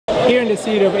here in the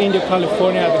city of Indio,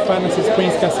 California at the Fantasy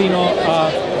Springs Casino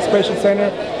Special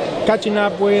Center, catching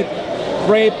up with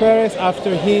Rey Perez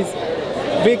after his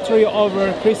victory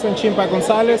over Chimpa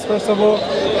Gonzalez. First of all,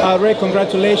 Rey,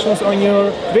 congratulations on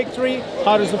your victory.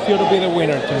 How does it feel to be the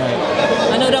winner tonight?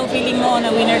 Ano daw feeling mo na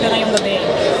winner ka ngayong gabi?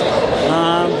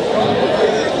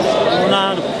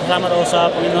 Una, salamat ako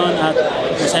sa Panginoon at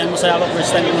masaya ako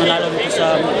first time nanalo dito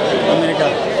sa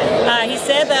Amerika. He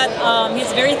said that he's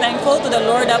very thankful to the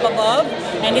Lord up above,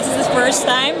 and this is the first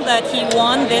time that he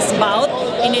won this bout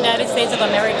in the United States of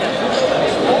America.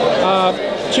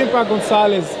 Chimpa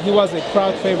Gonzalez, he was a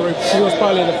crowd favorite. He was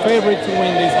probably the favorite to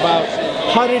win this bout.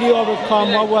 How did you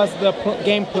overcome? What was the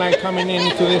game plan coming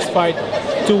into this fight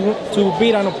to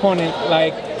beat an opponent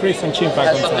like Chimpa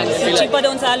Gonzalez? Si Chimpa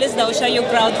Gonzalez daw siya yung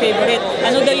crowd favorite.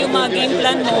 Ano daw yung mga game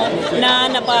plan mo na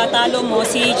napatalo mo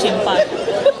si Chimpa?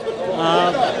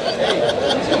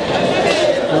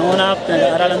 Noong una,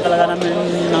 nag-aaralan talaga namin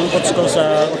ng coach ko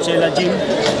sa Coachella Gym.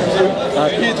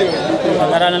 At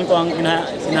nag-aaralan ko ang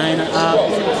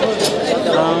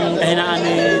kahinaan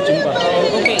ni Chimpa.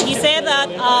 Okay, he said that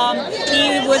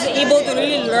he was able to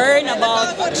really learn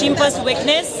about Chimpa's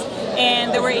weakness, and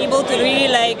they were able to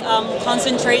really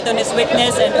concentrate on his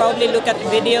weakness and probably look at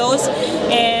videos,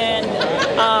 and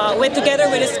went together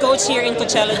with his coach here in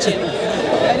Coachella Gym.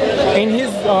 In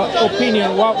his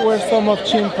opinion, what were some of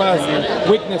Chimpa's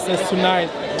weaknesses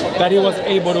tonight that he was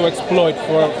able to exploit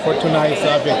for tonight's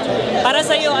victory? Para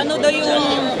sa iyo, ano daw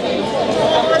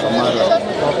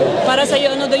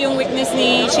yung weakness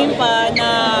ni Chimpa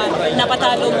na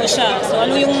napatalo mo siya? So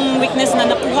ano yung weakness na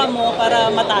nakuha mo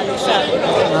para matalo siya?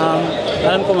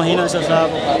 Alam ko mahina siya sa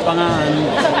pangaan,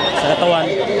 sa katawan.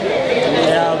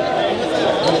 Kaya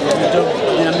medyo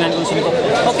dinamihan kong suntok.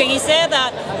 Okay, he said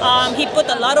that he put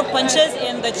a lot of punches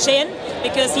in the chin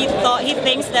because he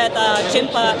thinks that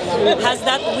Chimpa has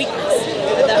that weakness.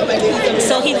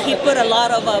 So he put a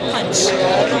lot of punch.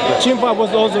 Chimpa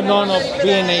was also known of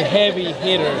being a heavy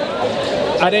hitter.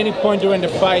 At any point during the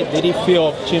fight, did he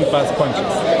feel Chimpa's punches?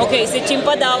 Okay, si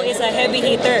Chimpa daw is a heavy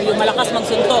hitter, yung malakas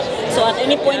magsuntok. So at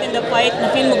any point in the fight,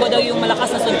 na-feel mo ba daw yung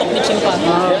malakas na suntok ni Chimpa?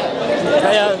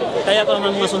 Kaya ko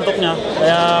naman masuntok niya,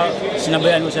 kaya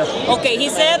sinabayan ko siya. Okay, he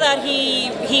said that he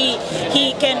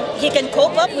can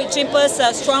cope up with Chimpa's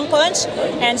strong punch,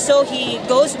 and so he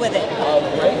goes with it.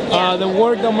 The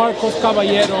word that Marcos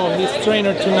Caballero, his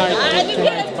trainer tonight's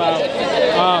bout,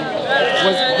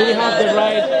 did he have the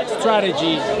right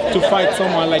strategy to fight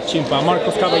someone like Chimpa?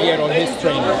 Marcos Caballero, his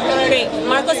trainer. Okay,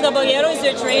 Marcos Caballero is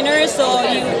your trainer, so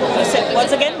you said,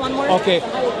 once again, one more? Okay.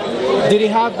 Did he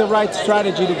have the right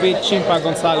strategy to beat Chimpa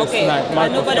Gonzalez tonight?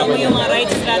 Ano ba daw yung mga right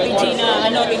strategy na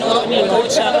tinuro ni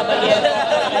Coach Caballero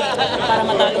para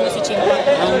matalo mo si Chimpa?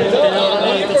 Ang tinuro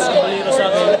ni Coach Caballero sa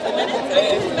akin,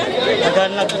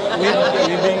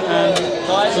 weaving and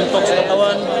suntok sa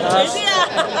katawan, and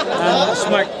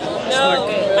smart.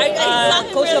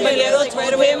 Coach Caballero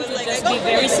told him to just be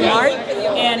very smart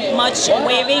and much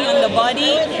waving on the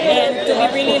body, and to be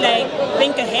really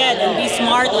think ahead and be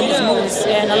smart on his moves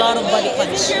and a lot of body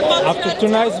punch. After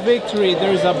tonight's victory,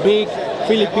 there is a big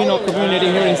Filipino community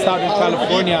here in Southern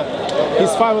California.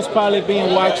 His fight was probably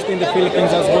being watched in the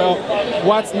Philippines as well.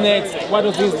 What's next? What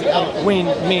does this win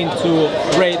mean to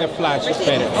Rey the Flash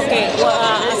Perez? Okay,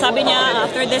 sabi niya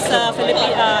after this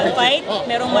fight,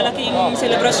 merong malaking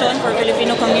celebration for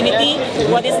Filipino community.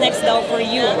 What is next daw for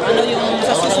you? Ano yung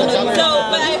sa susunod mo na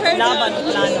laban o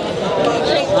plano?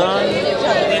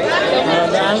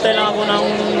 Naantay lang ako ng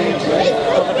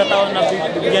pagkakataon na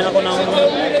bibigyan ako ng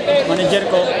manager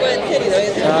ko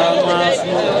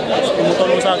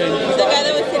tumutulong sa akin.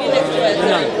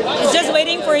 He's just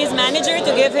waiting for his manager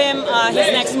to give him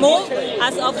his next move.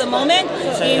 As of the moment,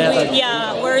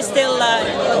 we're still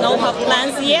don't have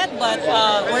plans yet, but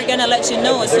we're gonna let you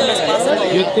know as soon as possible.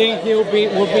 You think we'll be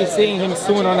seeing him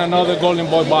soon on another Golden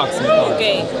Boy boxing?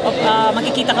 Okay.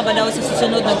 Makikita ka ba daw sa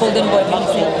susunod na Golden Boy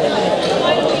boxing?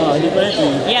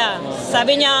 Yeah.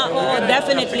 Sabi niya,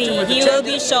 definitely. He will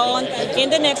be shown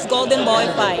in the next Golden Boy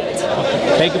fight.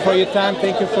 Thank you for your time.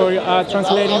 Thank you for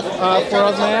translating for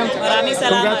us, ma'am. Maraming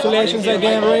salamat. Congratulations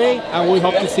again, Rey, and we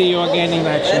hope to see you again in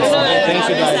action. Thank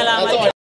you, guys. Maraming salamat.